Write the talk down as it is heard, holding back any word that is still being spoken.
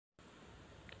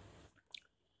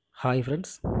Hi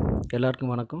friends,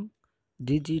 எல்லாருக்கும் வணக்கம்.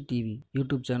 GG TV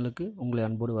YouTube சேனலுக்கு உங்களை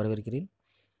அன்போடு வரவேற்கிறேன்.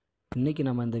 இன்றைக்கி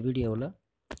நம்ம இந்த வீடியோவில்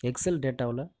எக்ஸல்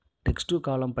டேட்டாவில் டெக்ஸ்ட் டு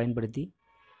காலம் பயன்படுத்தி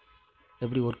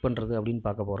எப்படி ஒர்க் பண்ணுறது அப்படின்னு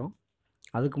பார்க்க போகிறோம்.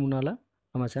 அதுக்கு முன்னால்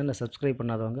நம்ம சேனலை சப்ஸ்கிரைப்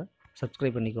பண்ணாதவங்க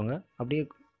சப்ஸ்கிரைப் பண்ணிக்கோங்க. அப்படியே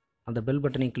அந்த பெல்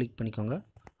பட்டனையும் கிளிக் பண்ணிக்கோங்க.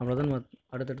 அவ்வளோதான் நம்ம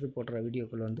அடுத்தடுத்து போடுற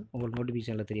வீடியோக்கள் உங்களுக்கு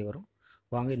நோட்டிஃபிகேஷனில் தெரிய வரும்.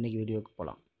 வாங்க இன்றைக்கி வீடியோவுக்கு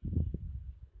போகலாம்.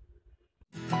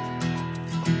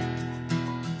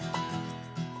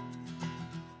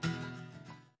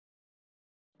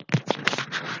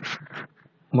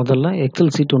 முதல்ல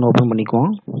எக்ஸல் சீட் ஒன்று ஓப்பன்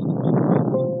பண்ணிக்குவோம்.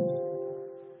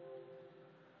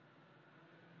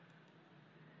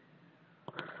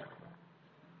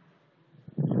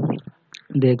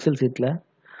 இந்த எக்ஸல்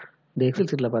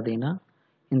சீட்டில் பார்த்தீங்கன்னா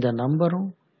இந்த நம்பரும்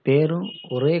பேரும்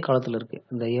ஒரே காலத்தில் இருக்குது.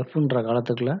 இந்த எஃப்ன்ற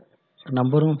காலத்துக்குள்ள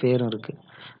நம்பரும் பேரும் இருக்குது.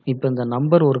 இப்போ இந்த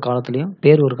நம்பர் ஒரு காலத்துலேயும்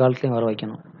பேர் ஒரு காலத்துலேயும் வர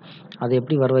வைக்கணும். அதை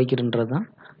எப்படி வர வைக்கிறன்றது தான்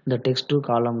இந்த டெக்ஸ்ட் டு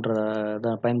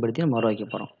காலம்ன்றதை பயன்படுத்தி நம்ம வர வைக்க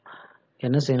போகிறோம்.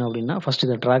 என்ன செய்யணும் அப்படின்னா, ஃபஸ்ட்டு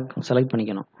இதை ட்ராக் செலக்ட்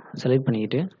பண்ணிக்கணும். செலக்ட்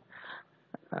பண்ணிக்கிட்டு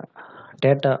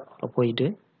டேட்டாவில் போயிட்டு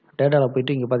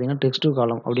இங்கே பார்த்தீங்கன்னா டெக்ஸ்ட் டு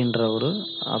காலம் அப்படின்ற ஒரு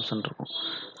ஆப்ஷன் இருக்கும்.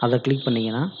 அதை கிளிக்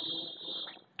பண்ணிங்கன்னா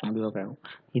அப்படி ஓகே ஆகும்.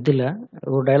 இதில்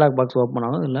ஒரு டயலாக் பாக்ஸ் ஓப்பன்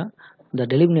ஆகும். இல்லை இந்த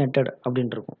டெலிமினேட்டட்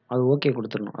அப்படின்ட்டு இருக்கும், அது ஓகே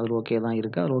கொடுத்துடணும். அதில் ஓகே தான்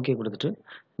இருக்குது. அதில் ஓகே கொடுத்துட்டு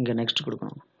இங்கே நெக்ஸ்ட்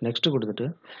கொடுக்கணும். நெக்ஸ்ட்டு கொடுத்துட்டு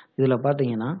இதில்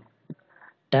பார்த்தீங்கன்னா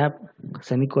டேப்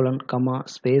செமிகோலன் கமா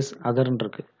ஸ்பேஸ் அதர்ன்னு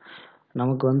இருக்குது.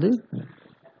 நமக்கு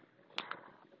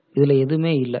இதில்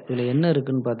எதுவுமே இல்லை. இதில் என்ன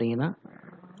இருக்குதுன்னு பார்த்தீங்கன்னா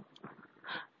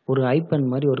ஒரு ஐப்பன்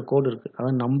மாதிரி ஒரு கோடு இருக்குது.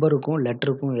 அதாவது நம்பருக்கும்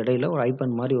லெட்டருக்கும் இடையில ஒரு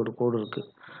ஐப்பன் மாதிரி ஒரு கோடு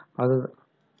இருக்குது.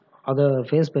 அதை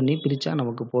ஃபேஸ் பண்ணி பிரித்தா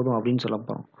நமக்கு போதும் அப்படின்னு சொல்ல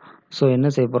போகிறோம். ஸோ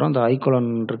என்ன செய்ய போகிறோம், அந்த ஐக்கோலன்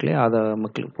இருக்குல்லையே அதை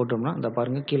மக்கள் போட்டோம்னா இந்த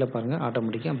பாருங்கள், கீழே பாருங்கள்,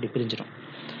 ஆட்டோமேட்டிக்காக அப்படி பிரிஞ்சிடும்.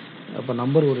 அப்போ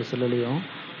நம்பர் ஒரு செல்லுலேயும்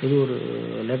இது ஒரு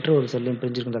லெட்டர் ஒரு செல்லையும்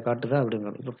பிரிஞ்சிருக்கிறத காட்டுதா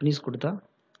அப்படிங்கிறது. இப்போ ஃபினிஷ் கொடுத்தா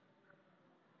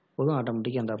போதும்,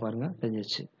 ஆட்டோமேட்டிக்காக அந்த பாருங்கள்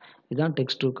பிரிஞ்சிருச்சு. இதுதான்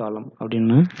டெக்ஸ்ட் டு காலம்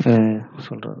அப்படின்னு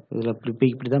சொல்கிறது. இதில்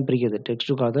இப்படி தான் பிரிக்கிறது. டெக்ஸ்ட்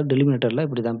டு காலத்தில் டெலிமினேட்டரில்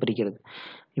இப்படி தான் பிரிக்கிறது.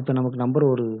 இப்போ நமக்கு நம்பர்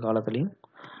ஒரு காலத்துலேயும்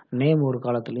நேம் ஒரு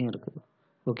காலத்துலேயும் இருக்குது.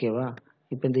 ஓகேவா?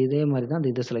 இப்போ இதே மாதிரி தான்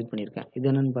இதை செலக்ட் பண்ணியிருக்கேன். இது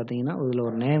என்னென்னு பார்த்தீங்கன்னா, இதில்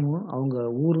ஒரு நேமும் அவங்க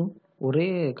ஊரும் ஒரே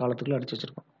காலத்துக்குள்ளே அடிச்சு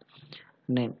வச்சுருக்கோம்.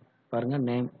 நேம் பாருங்கள்,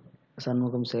 நேம்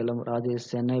சண்முகம், சேலம், ராஜேஷ்,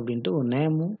 சென்னை அப்படின்ட்டு ஒரு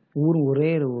நேமும் ஊரும்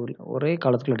ஒரே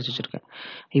காலத்துக்குள்ளே அடிச்சு வச்சுருக்கேன்.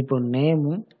 இப்போ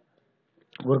நேமும்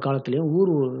ஒரு காலத்துலேயும் ஊர்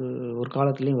ஒரு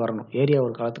காலத்துலேயும் வரணும், ஏரியா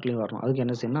ஒரு காலத்துக்குள்ளேயும் வரணும். அதுக்கு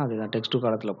என்ன செய்யணும், அதுதான் டெக்ஸ்ட் டு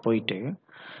காலத்தில் போயிட்டு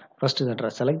ஃபஸ்ட்டு இதை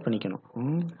செலக்ட் பண்ணிக்கணும்.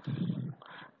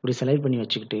 இப்படி செலக்ட் பண்ணி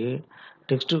வச்சுக்கிட்டு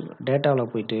டெக்ஸ்ட்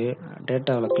டேட்டாவில் போயிட்டு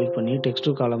டேட்டாவில் கிளிக் பண்ணி டெக்ஸ்ட்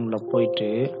டு காலமில் போயிட்டு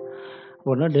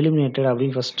உடனே டெலிமினேட்டட்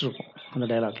அப்படின்னு ஃபஸ்ட் இருக்கும் அந்த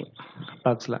டயலாக்ல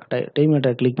பாக்ஸில்.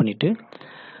 டெலிமினேட்டட் கிளிக் பண்ணிவிட்டு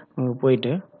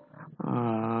போயிட்டு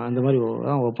இந்த மாதிரி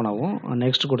தான் ஓப்பன் ஆகும்.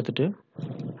 நெக்ஸ்ட் கொடுத்துட்டு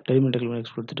டெலிமினேட்டட்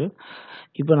நெக்ஸ்ட் கொடுத்துட்டு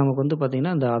இப்போ நமக்கு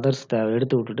பார்த்தீங்கன்னா இந்த அதர்ஸ்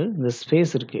எடுத்து விட்டுட்டு இந்த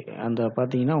ஸ்பேஸ் இருக்குது. அந்த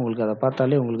பார்த்தீங்கன்னா உங்களுக்கு அதை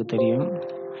பார்த்தாலே உங்களுக்கு தெரியும்.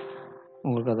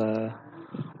 உங்களுக்கு அதை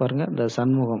பாருங்கள், இந்த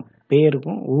சண்முகம்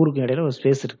பேருக்கும் ஊருக்கும் இடையில ஒரு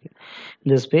ஸ்பேஸ் இருக்குது.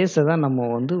 இந்த ஸ்பேஸை தான் நம்ம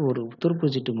ஒரு துருப்பு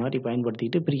சீட்டு மாதிரி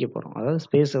பயன்படுத்திக்கிட்டு பிரிக்க போகிறோம். அதாவது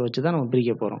ஸ்பேஸை வச்சு தான் நம்ம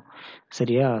பிரிக்க போகிறோம்.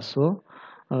 சரியா? ஸோ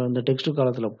இந்த டெக்ஸ்ட்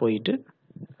காலத்தில் போயிட்டு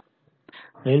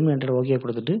எலிமினேட்டட் ஓகே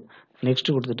கொடுத்துட்டு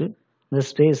நெக்ஸ்ட்டு கொடுத்துட்டு இந்த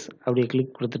ஸ்பேஸ் அப்படியே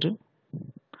கிளிக் கொடுத்துட்டு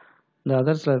இந்த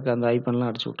அதர்ஸில் இருக்க அந்த ஐப்பன்லாம்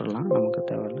அடிச்சு விட்டுடலாம், நமக்கு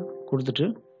தேவையில்லை. கொடுத்துட்டு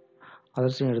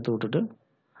அதர்ஸையும் எடுத்து விட்டுட்டு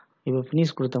இப்போ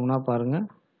ஃபினிஷ் கொடுத்தோம்னா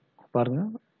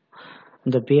பாருங்கள்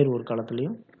இந்த பேர் ஒரு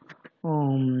காலத்துலேயும்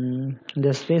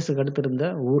இந்த ஸ்பேஸுக்கு அடுத்து இருந்த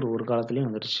ஊர் ஒரு காலத்துலேயும்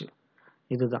வந்துடுச்சு.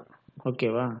 இதுதான்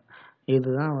ஓகேவா?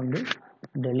 இதுதான்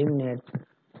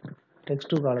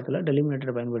டெக்ஸ்ட் டு காலத்தில்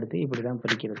டெலிமினேட்டரை பயன்படுத்தி இப்படி தான்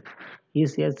பிரிக்கிறது.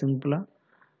 ஈஸியாக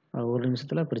சிம்பிளாக ஒரு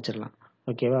நிமிஷத்தில் பிரிச்சிடலாம்.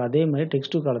 ஓகேவா? அதே மாதிரி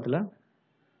டெக்ஸ்ட் டு காலத்தில்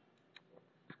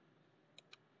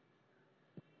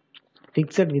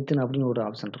ஃபிக்ஸட் வித்துன்னு அப்படின்னு ஒரு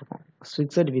ஆப்ஷன் இருக்கும்.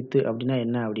 ஃபிக்ஸட் வித்து அப்படின்னா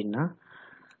என்ன அப்படின்னா,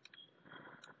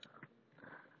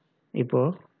 இப்போ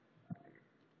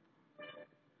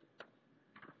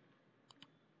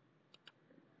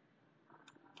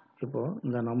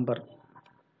இந்த நம்பர்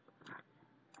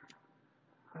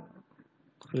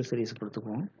ஃபுல் சீரிஸ்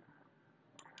கொடுத்துக்குவோம்.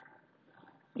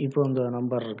 இப்போ இந்த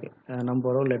நம்பர் இருக்குது,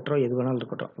 நம்பரோ லெட்டரோ எது வேணாலும்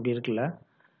இருக்கட்டும், அப்படி இருக்குல்ல.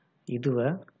 இதுவை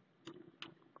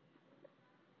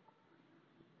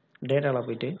டேட்டாவில்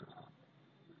போயிட்டு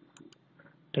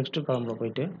டெக்ஸ்ட் காலமில்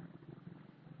போயிட்டு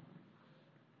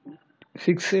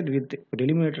ஃபிக்ஸட் வித்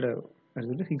டெலிமினேட்டட்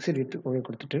எடுத்துகிட்டு ஃபிக்ஸட் வித் ஓகே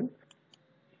கொடுத்துட்டு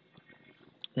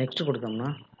நெக்ஸ்ட் கொடுத்தோம்னா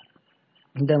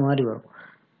இந்த மாதிரி வரும்.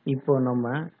 இப்போ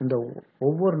நம்ம இந்த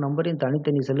ஒவ்வொரு நம்பரையும்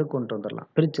தனித்தனி செல்லுக்கு கொண்டு வந்துடலாம்,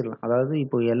 பிரிச்சிடலாம். அதாவது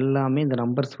இப்போ எல்லாமே இந்த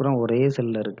நம்பர்ஸ் பூரா ஒரே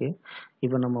செல்லில் இருக்குது.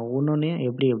 இப்போ நம்ம ஒன்றுனையும்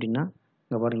எப்படி அப்படின்னா,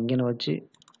 இங்கே பாருங்கள், இங்கே வச்சு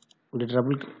இப்படி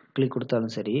டபுள் கிளிக்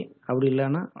கொடுத்தாலும் சரி, அப்படி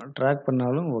இல்லைன்னா ட்ராக்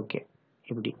பண்ணாலும் ஓகே.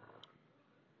 இப்படி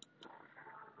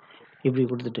இப்படி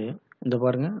கொடுத்துட்டு இந்த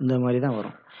பாருங்கள் இந்த மாதிரி தான்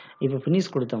வரும். இப்போ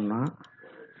ஃபினிஷ் கொடுத்தோம்னா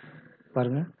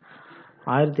பாருங்கள்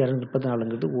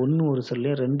 1234ங்கிறது 1 ஒரு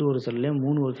செல்லே, 2 ஒரு செல்லே,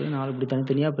 3 ஒரு செல்லே, 4 இப்படி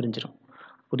தனித்தனியாக பிரிஞ்சிடும்.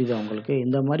 புரியுதா உங்களுக்கு?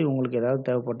 இந்த மாதிரி உங்களுக்கு ஏதாவது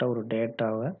தேவைப்பட்ட ஒரு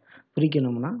டேட்டாவை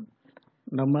பிரிக்கணும்னா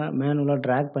நம்ம மேனுவலாக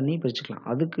ட்ராக் பண்ணி பிரிச்சுக்கலாம்.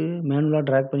 அதுக்கு மேனுவலாக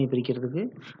ட்ராக் பண்ணி பிரிக்கிறதுக்கு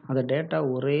அந்த டேட்டா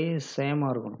ஒரே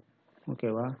சேமாக இருக்கணும்.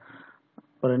 ஓகேவா?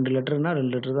 இப்போ 2 லெட்டருனா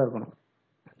 2 லெட்டர் தான் இருக்கணும்.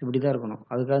 இப்படி தான் இருக்கணும்.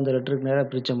 அதுக்காக இந்த லெட்டருக்கு நேராக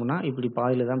பிரித்தோம்னா இப்படி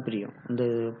பாதியில் தான் பிரியும். இந்த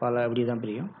பால இப்படி தான்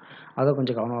பிரியும். அதை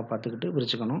கொஞ்சம் கவனமாக பார்த்துக்கிட்டு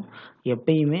பிரிச்சுக்கணும்.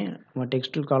 எப்பயுமே நம்ம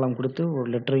டெக்ஸ்ட் டு காலம் கொடுத்து ஒரு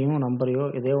லெட்டரையும் நம்பரையோ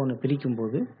எதையோ ஒன்று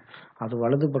பிரிக்கும்போது அது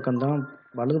வலது பக்கம்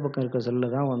இருக்கிற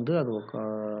செல்லில் தான் வந்து அது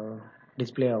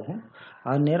டிஸ்பிளே ஆகும்.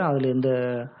 அது நேரம் அதில் எந்த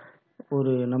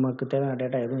ஒரு நமக்கு தேவையான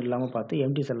டேட்டா எதுவும் இல்லாமல் பார்த்து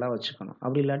எம்டி செல்லாக வச்சுக்கணும்.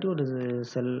 அப்படி இல்லாட்டி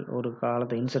ஒரு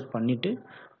காலத்தை இன்சர்ட் பண்ணிவிட்டு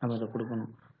நம்ம இதை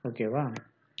கொடுக்கணும். ஓகேவா?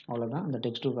 அவ்வளோதான் இந்த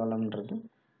டெக்ஸ்ட் டு காலம்ன்றது.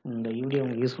 இந்த வீடியோ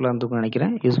உங்களுக்கு யூஸ்ஃபுல்லாக இருந்துக்குன்னு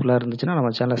நினைக்கிறேன். யூஸ்ஃபுல்லாக இருந்துச்சுன்னா நம்ம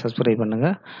சேனலை சப்ஸ்கிரைப்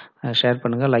பண்ணுங்கள், ஷேர்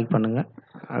பண்ணுங்கள், லைக் பண்ணுங்கள்,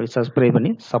 சப்ஸ்கிரைப்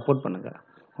பண்ணி சப்போர்ட் பண்ணுங்கள்.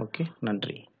 ஓகே,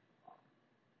 நன்றி.